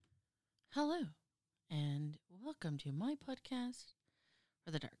Hello, and welcome to my podcast,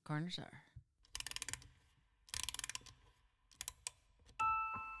 Where the Dark Corners Are.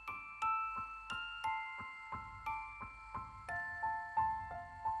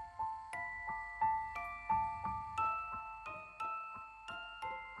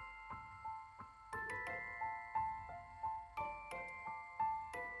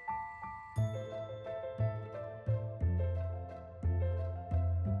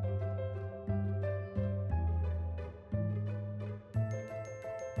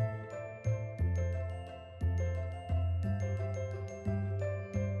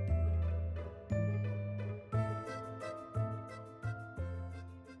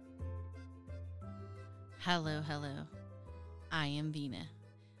 Hello. I am Vina,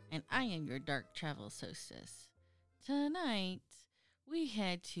 and I am your dark travel hostess. Tonight, we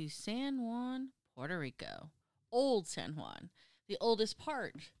head to San Juan, Puerto Rico. Old San Juan, the oldest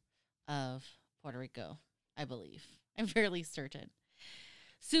part of Puerto Rico, I believe. I'm fairly certain.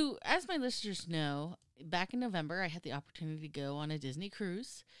 So, as my listeners know, back in November, I had the opportunity to go on a Disney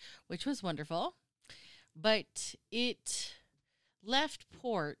cruise, which was wonderful. But it left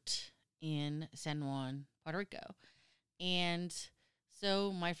port in San Juan, Puerto Rico. And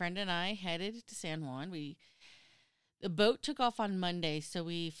so my friend and I headed to San Juan. The boat took off on Monday, so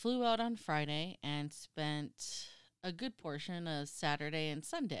we flew out on Friday and spent a good portion of Saturday and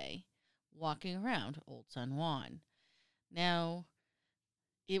Sunday walking around Old San Juan. Now,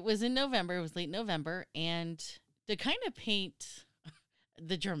 it was in November, it was late November, and to kind of paint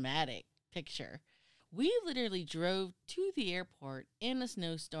the dramatic picture, we literally drove to the airport in a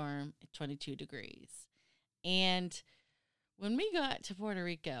snowstorm at 22 degrees. And when we got to Puerto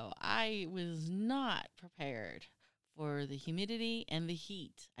Rico, I was not prepared for the humidity and the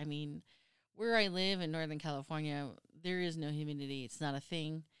heat. I mean, where I live in Northern California, there is no humidity. It's not a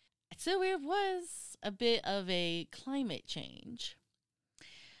thing. So it was a bit of a climate change.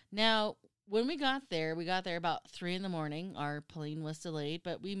 Now, when we got there about 3 in the morning. Our plane was delayed,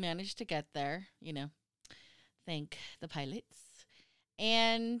 but we managed to get there, thank the pilots.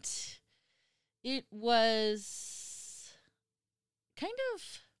 And it was kind of...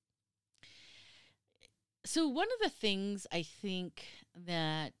 So one of the things I think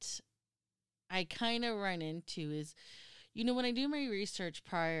that I kind of run into is, when I do my research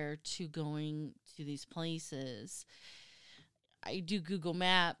prior to going to these places, I do Google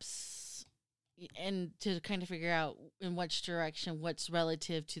Maps and to kind of figure out in which direction, what's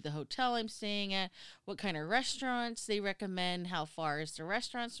relative to the hotel I'm staying at, what kind of restaurants they recommend, how far is the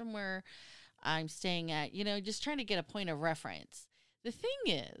restaurants from where I'm staying at, just trying to get a point of reference. The thing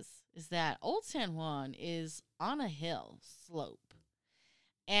is that Old San Juan is on a hill slope,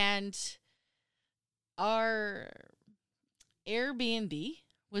 and our Airbnb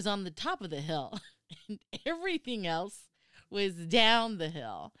was on the top of the hill, and everything else was down the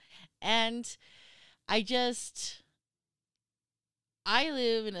hill. And I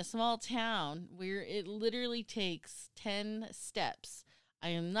live in a small town where it literally takes 10 steps. I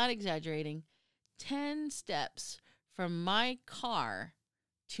am not exaggerating. 10 steps from my car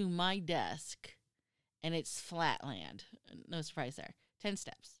to my desk, and it's flat land. No surprise there. 10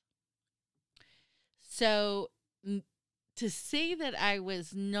 steps. So to say that I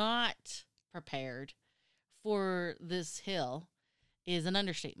was not prepared for this hill is an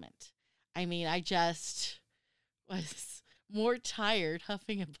understatement. I mean, I just was more tired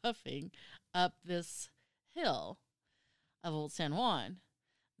huffing and puffing up this hill of Old San Juan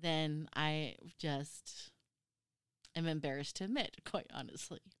than I just am embarrassed to admit, quite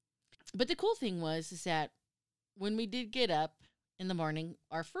honestly. But the cool thing is that when we did get up in the morning,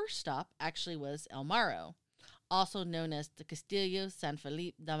 our first stop actually was El Morro, also known as the Castillo San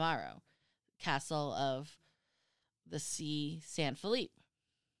Felipe de Morro, Castle of the Sea San Felipe.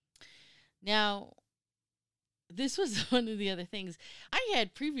 Now, this was one of the other things I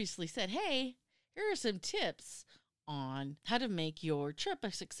had previously said, hey, here are some tips on how to make your trip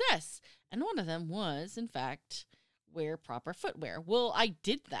a success. And one of them was, in fact, wear proper footwear. Well, I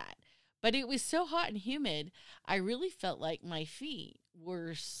did that, but it was so hot and humid, I really felt like my feet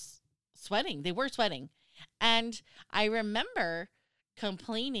were sweating. They were sweating. And I remember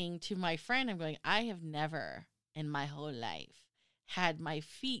complaining to my friend, I'm going, I have never in my whole life had my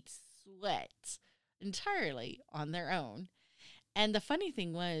feet sweat entirely on their own. And the funny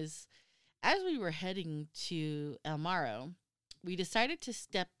thing was, as we were heading to El Morro, we decided to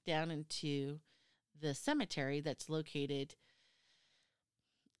step down into the cemetery that's located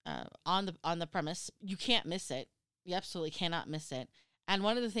on the premise. You can't miss it. You absolutely cannot miss it. And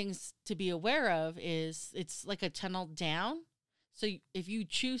one of the things to be aware of is it's like a tunnel down. So if you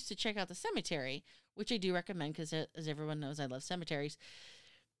choose to check out the cemetery, which I do recommend because as everyone knows, I love cemeteries,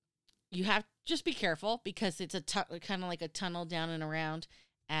 you have just be careful because it's kind of like a tunnel down and around,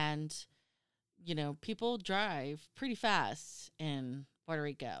 and people drive pretty fast in Puerto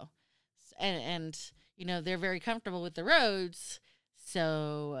Rico, and they're very comfortable with the roads,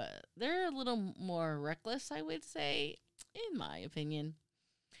 so they're a little more reckless, I would say, in my opinion.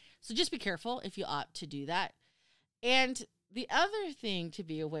 So just be careful if you opt to do that. And the other thing to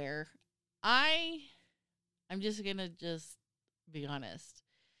be aware, I'm just gonna be honest.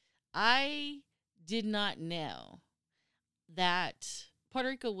 I did not know that Puerto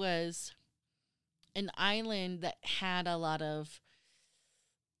Rico was an island that had a lot of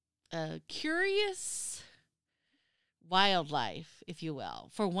curious wildlife, if you will.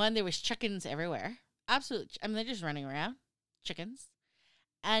 For one, there was chickens everywhere. Absolutely. I mean, they're just running around. Chickens.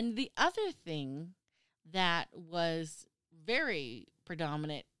 And the other thing that was very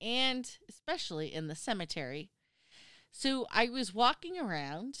predominant, and especially in the cemetery. So I was walking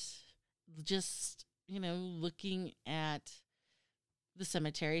around just, looking at the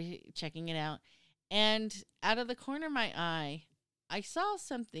cemetery, checking it out. And out of the corner of my eye, I saw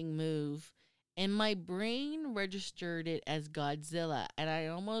something move, and my brain registered it as Godzilla. And I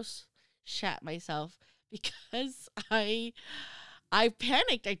almost shat myself because I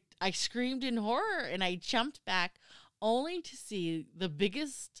panicked. I screamed in horror, and I jumped back only to see the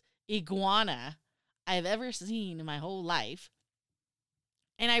biggest iguana I've ever seen in my whole life.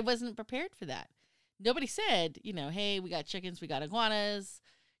 And I wasn't prepared for that. Nobody said, hey, we got chickens, we got iguanas.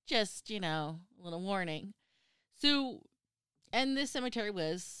 Just, a little warning. So, and this cemetery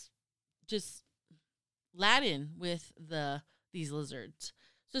was just laden with these lizards.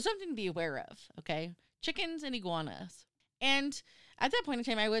 So something to be aware of, okay? Chickens and iguanas. And at that point in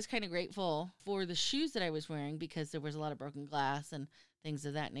time, I was kind of grateful for the shoes that I was wearing because there was a lot of broken glass and things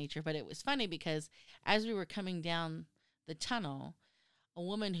of that nature. But it was funny because as we were coming down the tunnel, a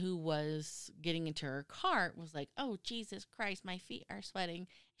woman who was getting into her cart was like, oh, Jesus Christ, my feet are sweating.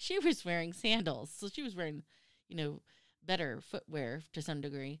 She was wearing sandals. So she was wearing, better footwear to some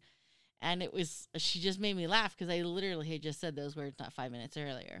degree. And she just made me laugh because I literally had just said those words not 5 minutes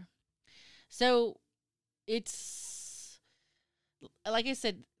earlier. So it's, like I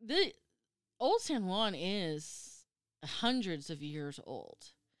said, the Old San Juan is hundreds of years old.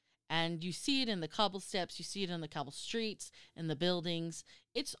 And you see it in the cobble steps, you see it in the cobble streets, in the buildings.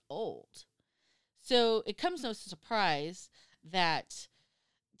 It's old. So it comes no surprise that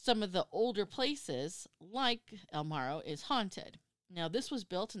some of the older places, like El Morro, is haunted. Now, this was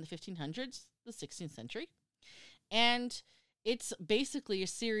built in the 1500s, the 16th century. And it's basically a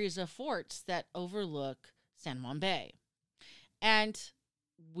series of forts that overlook San Juan Bay. And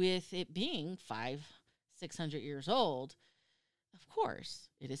with it being 500-600 years old, of course,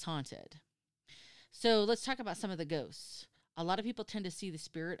 it is haunted. So let's talk about some of the ghosts. A lot of people tend to see the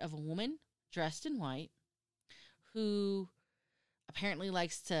spirit of a woman dressed in white who apparently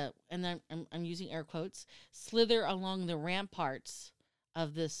likes to, and then I'm using air quotes, slither along the ramparts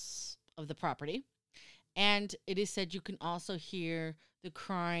of the property. And it is said you can also hear the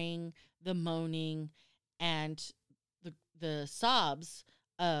crying, the moaning, and the sobs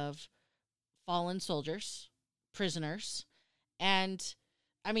of fallen soldiers, prisoners. And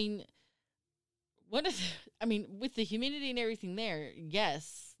I mean, with the humidity and everything there,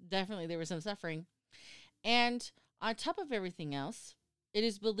 yes, definitely there was some suffering. And on top of everything else, it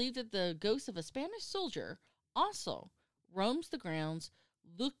is believed that the ghost of a Spanish soldier also roams the grounds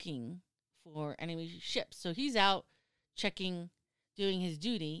looking for enemy ships. So he's out checking, doing his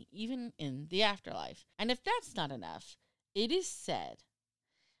duty, even in the afterlife. And if that's not enough, it is said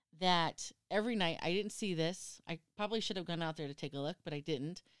that every night, I didn't see this, I probably should have gone out there to take a look, but I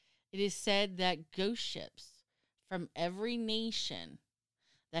didn't. It is said that ghost ships from every nation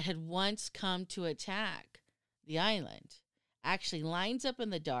that had once come to attack the island actually lines up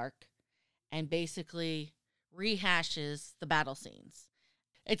in the dark and basically rehashes the battle scenes.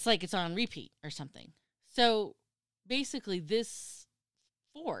 It's like it's on repeat or something. So basically this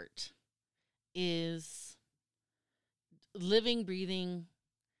fort is living, breathing,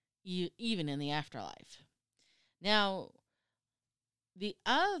 even in the afterlife. Now, the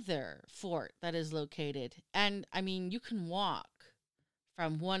other fort that is located, and I mean, you can walk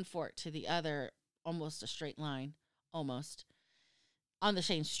from one fort to the other almost a straight line, almost. On the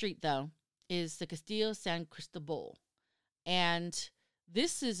same street, though, is the Castillo San Cristobal. And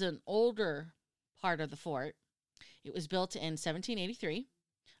this is an older part of the fort. It was built in 1783,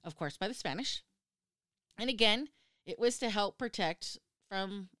 of course, by the Spanish. And again, it was to help protect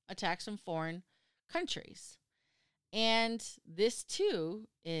from attacks from foreign countries. And this too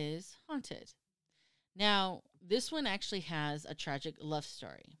is haunted. Now, this one actually has a tragic love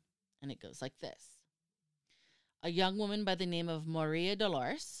story, and it goes like this. A young woman by the name of Maria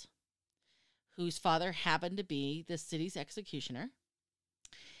Dolores, whose father happened to be the city's executioner,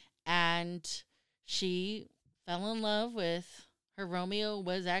 and she fell in love with her Romeo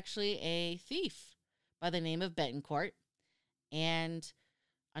was actually a thief by the name of Betancourt. And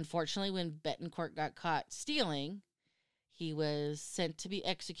unfortunately, when Betancourt got caught stealing, he was sent to be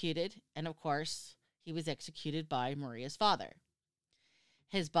executed. And of course, he was executed by Maria's father.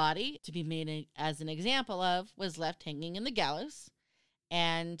 His body, to be made as an example of, was left hanging in the gallows.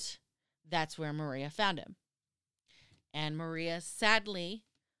 And that's where Maria found him. And Maria, sadly,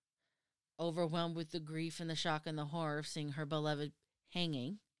 overwhelmed with the grief and the shock and the horror of seeing her beloved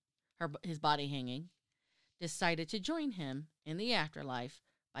hanging, his body hanging, decided to join him in the afterlife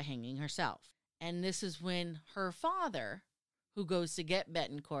by hanging herself. And this is when her father, who goes to get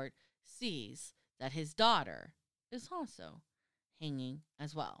Betancourt, sees that his daughter is also hanging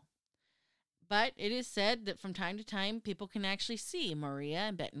as well. But it is said that from time to time, people can actually see Maria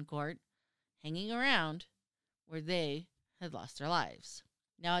and Betancourt hanging around where they had lost their lives.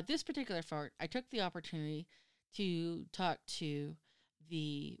 Now, at this particular fort, I took the opportunity to talk to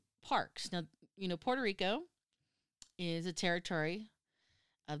the parks. Now, Puerto Rico is a territory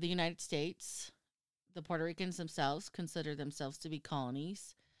of the United States. The Puerto Ricans themselves consider themselves to be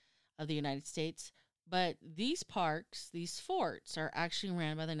colonies of the United States. But these parks, these forts, are actually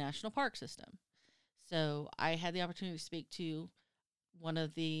ran by the National Park System. So I had the opportunity to speak to one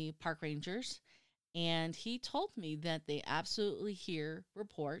of the park rangers, and he told me that they absolutely hear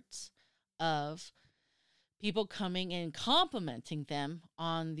reports of people coming and complimenting them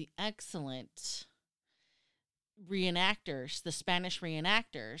on the excellent reenactors, the Spanish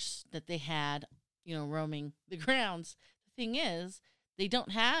reenactors that they had, roaming the grounds. The thing is, they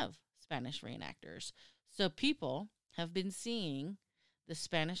don't have Spanish reenactors. So people have been seeing the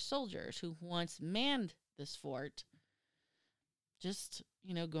Spanish soldiers who once manned this fort just,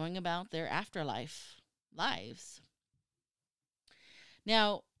 going about their afterlife lives.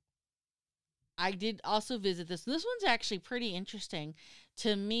 Now, I did also visit this. This one's actually pretty interesting.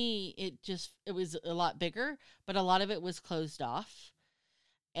 To me, it was a lot bigger, but a lot of it was closed off.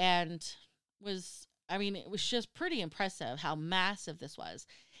 And it was just pretty impressive how massive this was.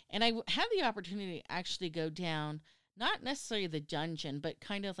 And I had the opportunity to actually go down, not necessarily the dungeon, but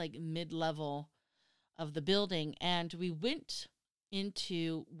kind of like mid-level of the building. And we went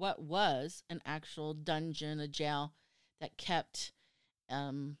into what was an actual dungeon, a jail that kept,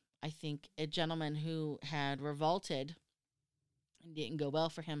 I think, a gentleman who had revolted and didn't go well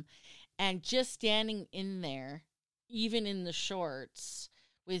for him. And just standing in there, even in the shorts,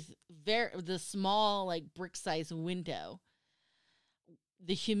 with the small, like, brick-sized window,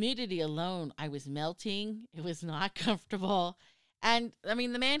 the humidity alone, I was melting. It was not comfortable. And, the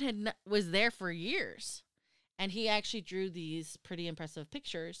man was there for years. And he actually drew these pretty impressive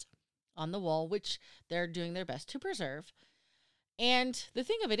pictures on the wall, which they're doing their best to preserve. And the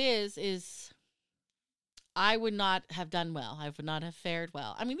thing of it is I would not have done well. I would not have fared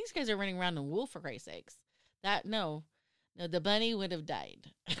well. These guys are running around in wool, for Christ's sakes. No, the bunny would have died.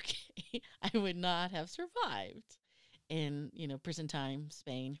 Okay. I would not have survived in, prison time,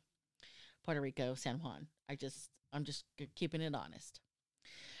 Spain, Puerto Rico, San Juan. I'm just keeping it honest.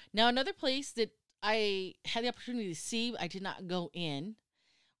 Now, another place that I had the opportunity to see, I did not go in,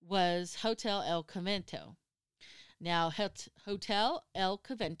 was Hotel El Convento. Now, Hotel El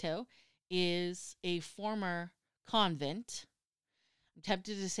Convento is a former convent. I'm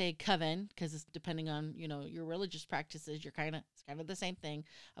tempted to say coven because it's depending on, your religious practices. It's kind of the same thing.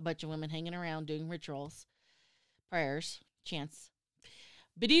 A bunch of women hanging around doing rituals, prayers, chants.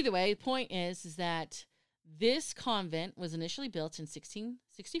 But either way, the point is that this convent was initially built in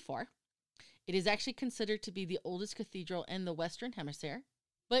 1664. It is actually considered to be the oldest cathedral in the Western Hemisphere.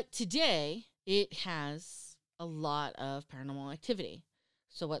 But today, it has a lot of paranormal activity.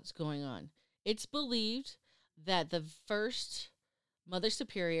 So what's going on? It's believed that the first Mother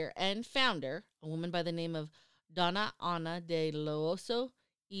Superior and founder, a woman by the name of Donna Ana de Loyoso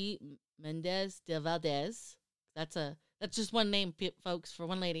y Mendez de Valdez, that's just one name, folks, for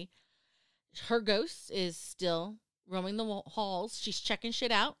one lady. Her ghost is still roaming the halls. She's checking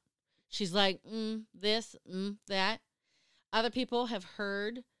shit out. She's like, this, that. Other people have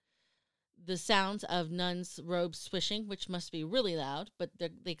heard the sounds of nuns' robes swishing, which must be really loud, but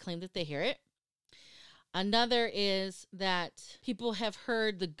they claim that they hear it. Another is that people have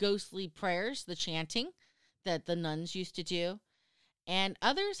heard the ghostly prayers, the chanting that the nuns used to do. And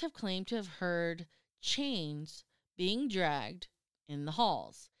others have claimed to have heard chains being dragged in the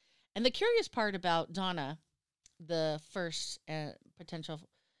halls. And the curious part about Donna, the first the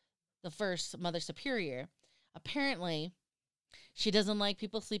first Mother Superior, apparently she doesn't like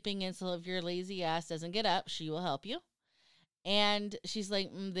people sleeping in, so if your lazy ass doesn't get up, she will help you. And she's like,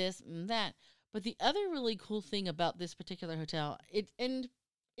 this, that. But the other really cool thing about this particular hotel,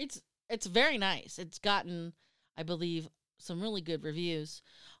 it's very nice. It's gotten, I believe, some really good reviews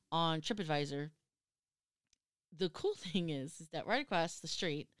on TripAdvisor. The cool thing is that right across the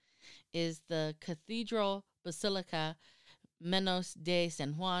street is the Cathedral Basilica Menos de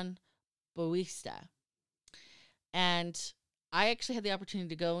San Juan Bautista. And I actually had the opportunity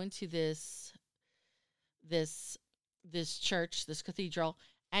to go into this church, this cathedral,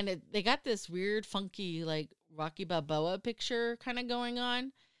 and they got this weird, funky, like Rocky Balboa picture kind of going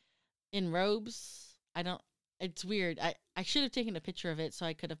on in robes. It's weird. I should have taken a picture of it so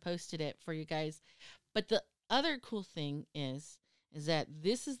I could have posted it for you guys. But the other cool thing is that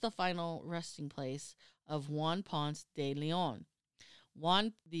this is the final resting place of Juan Ponce de Leon.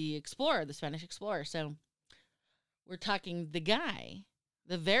 Juan, the explorer, the Spanish explorer. So we're talking the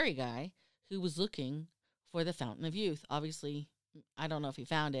very guy who was looking for the Fountain of Youth. Obviously, I don't know if he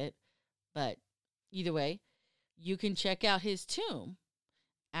found it, but either way, you can check out his tomb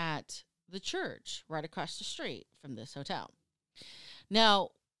at the church right across the street from this hotel. Now,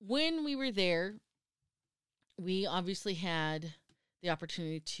 when we were there, we obviously had the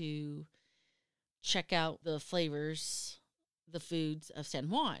opportunity to check out the flavors, the foods of San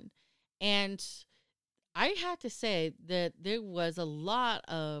Juan. And I had to say that there was a lot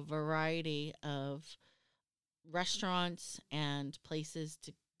of variety of restaurants and places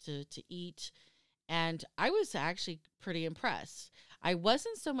to eat. And I was actually pretty impressed. I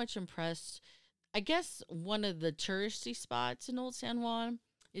wasn't so much impressed. I guess one of the touristy spots in Old San Juan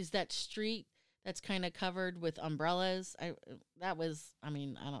is that street that's kind of covered with umbrellas. I was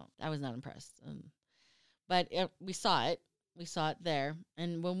not impressed. But we saw it. We saw it there.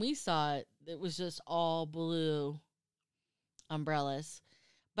 And when we saw it, it was just all blue umbrellas.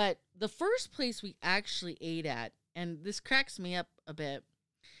 But the first place we actually ate at, and this cracks me up a bit,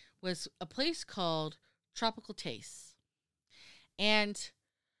 was a place called Tropical Tastes. And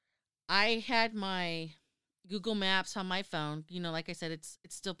I had my Google Maps on my phone. You know, like I said, it's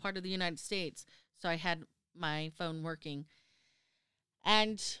still part of the United States. So I had my phone working.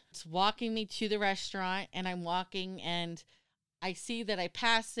 And it's walking me to the restaurant, and I'm walking, and I see that I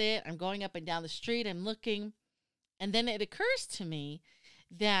pass it. I'm going up and down the street. I'm looking. And then it occurs to me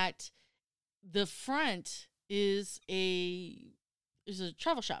that the front is a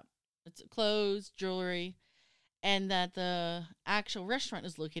travel shop. It's clothes, jewelry, and that the actual restaurant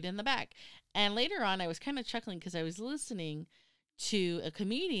is located in the back. And later on, I was kind of chuckling because I was listening to a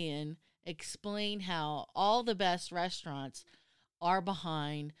comedian explain how all the best restaurants are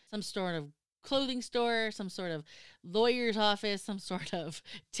behind some sort of clothing store, some sort of lawyer's office, some sort of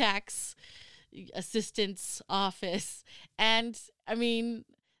tax assistant's office. And I mean,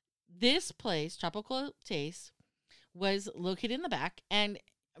 this place, Tropical Taste, was located in the back, and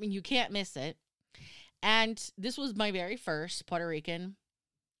I mean, you can't miss it. And this was my very first Puerto Rican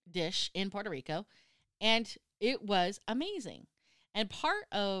dish in Puerto Rico, and it was amazing. And part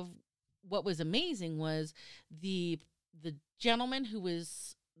of what was amazing was the gentleman who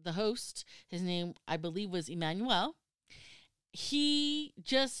was the host. His name, I believe, was Emmanuel. He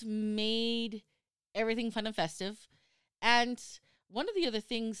just made everything fun and festive. And one of the other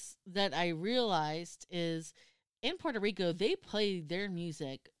things that I realized is in Puerto Rico, they play their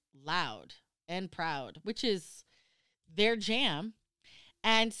music loud and proud, which is their jam.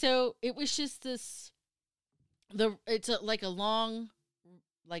 And so it was just like a long,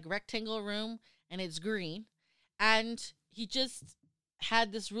 like rectangle room, and it's green. And he just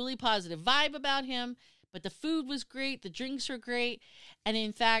had this really positive vibe about him, but the food was great. The drinks were great. And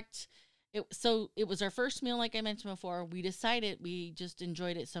in fact, it was our first meal, like I mentioned before. We decided we just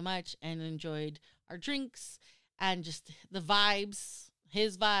enjoyed it so much and enjoyed our drinks and just the vibes,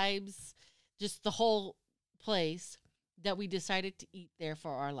 his vibes, just the whole place, that we decided to eat there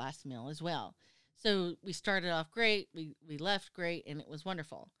for our last meal as well. So we started off great. We left great, and it was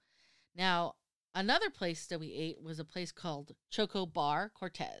wonderful. Now, another place that we ate was a place called Choco Bar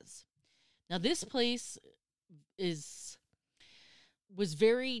Cortez. Now, this place was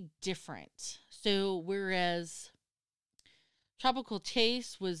very different. So whereas Tropical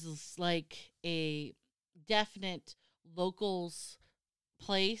Taste was like a definite locals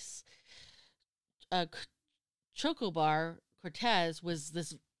place, Choco Bar Cortez was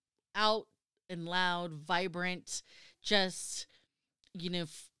this out and loud, vibrant, just,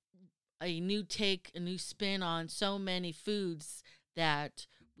 a new take, a new spin on so many foods that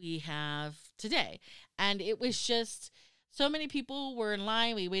we have today. And it was just so many people were in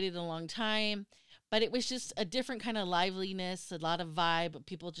line. We waited a long time, but it was just a different kind of liveliness, a lot of vibe.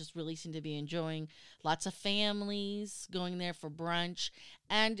 People just really seemed to be enjoying. Lots of families going there for brunch,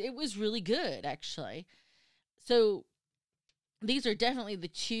 and it was really good, actually. So these are definitely the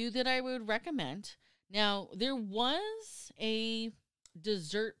two that I would recommend. Now, there was a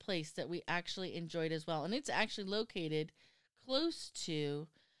dessert place that we actually enjoyed as well, and it's actually located close to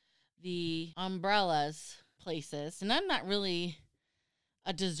the umbrellas places. And I'm not really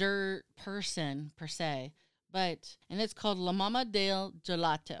a dessert person per se, and it's called La Mama del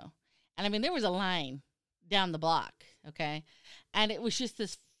Gelato. And I mean, there was a line down the block, okay? And it was just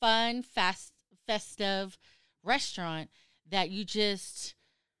this fun, festive restaurant that you just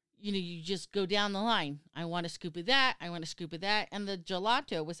go down the line. I want a scoop of that. I want a scoop of that. And the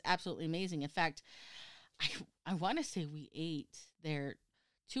gelato was absolutely amazing. In fact, I want to say we ate there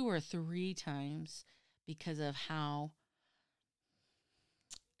 2 or 3 times because of how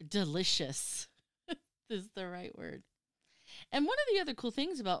delicious is the right word. And one of the other cool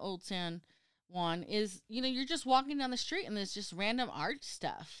things about Old San Juan is, you're just walking down the street and there's just random art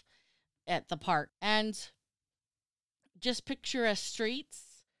stuff at the park. And just picturesque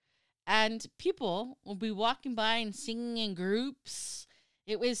streets, and people will be walking by and singing in groups.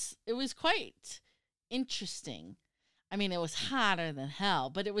 It was quite interesting. I mean, it was hotter than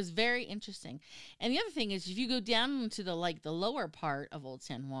hell, but it was very interesting. And the other thing is, if you go down into the lower part of Old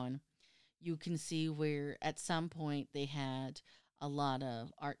San Juan, you can see where at some point they had a lot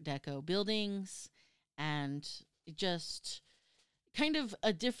of Art Deco buildings, and just kind of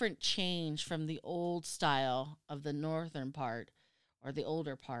a different change from the old style of the northern part, or the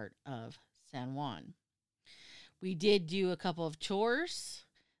older part of San Juan. We did do a couple of tours,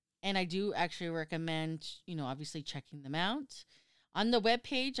 and I do actually recommend, obviously checking them out. On the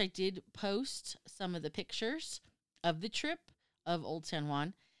webpage, I did post some of the pictures of the trip of Old San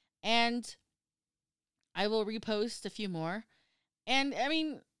Juan, and I will repost a few more. And I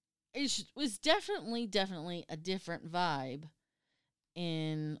mean, it was definitely a different vibe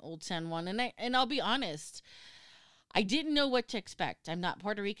in Old San Juan. And I'll be honest, I didn't know what to expect. I'm not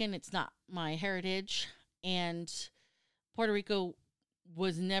Puerto Rican. It's not my heritage. And Puerto Rico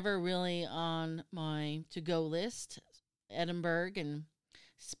was never really on my to-go list. Edinburgh and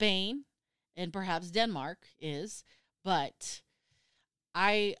Spain and perhaps Denmark is. But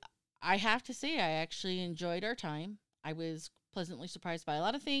I have to say, I actually enjoyed our time. I was pleasantly surprised by a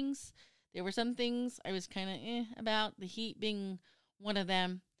lot of things. There were some things I was kind of about, the heat being one of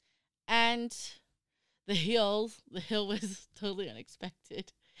them. And the hill was totally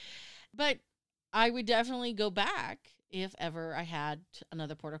unexpected. But I would definitely go back if ever I had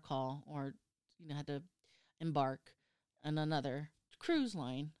another port of call, or had to embark on another cruise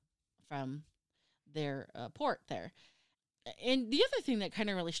line from their port there. And the other thing that kind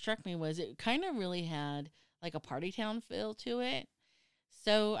of really struck me was it kind of really had like a party town feel to it.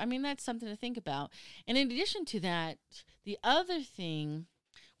 So, I mean, that's something to think about. And in addition to that, the other thing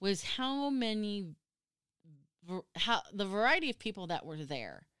was the variety of people that were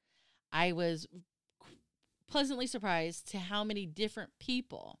there. I was pleasantly surprised to how many different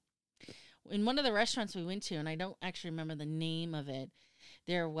people. In one of the restaurants we went to, and I don't actually remember the name of it,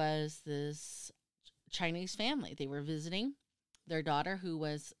 there was this Chinese family. They were visiting their daughter who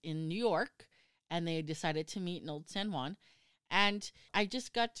was in New York, and they decided to meet in Old San Juan. And I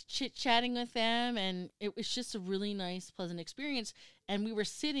just got to chit-chatting with them, and it was just a really nice, pleasant experience. And we were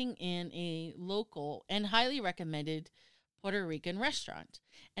sitting in a local and highly recommended Puerto Rican restaurant.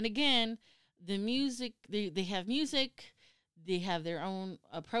 And again, the music, they have music, they have their own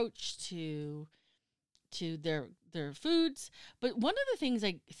approach to their foods. But one of the things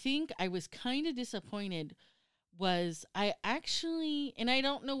I think I was kind of disappointed was I actually, and I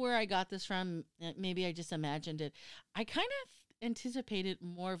don't know where I got this from, maybe I just imagined it, I kind of anticipated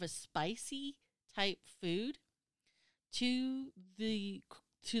more of a spicy type food to the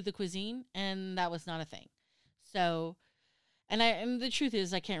cuisine, and that was not a thing. So, and the truth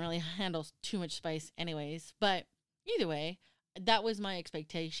is I can't really handle too much spice anyways, but either way, that was my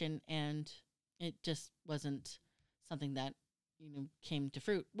expectation, and it just wasn't something that, came to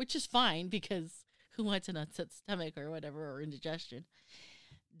fruit, which is fine, because who wants an upset stomach or whatever, or indigestion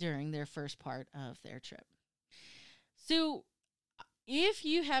during their first part of their trip. So if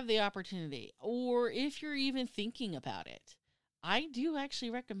you have the opportunity, or if you're even thinking about it, I do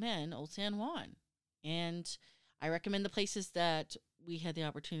actually recommend Old San Juan. And I recommend the places that we had the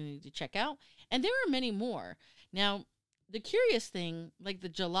opportunity to check out. And there are many more. Now, the curious thing, like the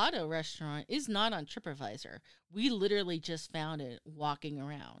gelato restaurant, is not on TripAdvisor. We literally just found it walking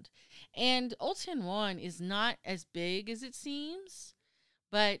around. And Old San Juan is not as big as it seems,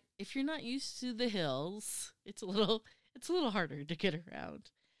 but if you're not used to the hills, it's a little harder to get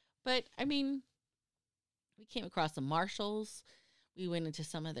around. But I mean, we came across the Marshalls. We went into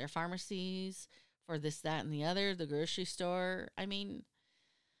some of their pharmacies for this, that, and the other, the grocery store. I mean,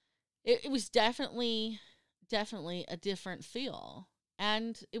 it was definitely a different feel.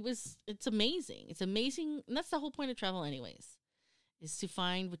 And it's amazing. It's amazing. And that's the whole point of travel anyways, is to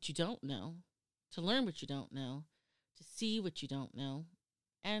find what you don't know, to learn what you don't know, to see what you don't know,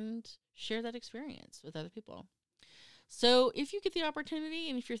 and share that experience with other people. So if you get the opportunity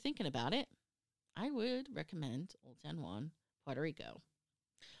and if you're thinking about it, I would recommend Old San Juan, Puerto Rico.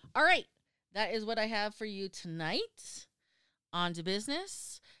 All right. That is what I have for you tonight. On to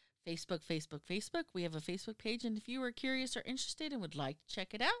business. Facebook. We have a Facebook page, and if you are curious or interested and would like to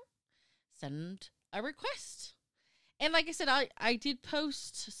check it out, send a request. And like I said, I did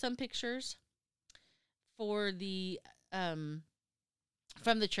post some pictures for the from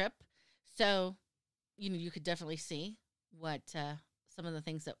the trip, so you could definitely see what some of the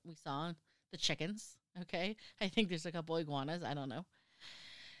things that we saw. The chickens, okay? I think there's a couple iguanas. I don't know.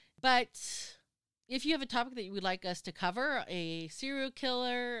 But if you have a topic that you would like us to cover, a serial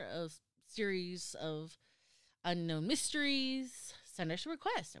killer, a series of unknown mysteries, send us a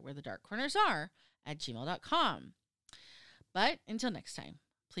request at wherethedarkcorners@gmail.com. But until next time,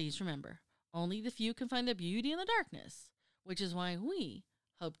 please remember, only the few can find the beauty in the darkness, which is why we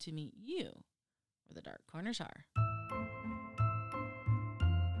hope to meet you where the dark corners are.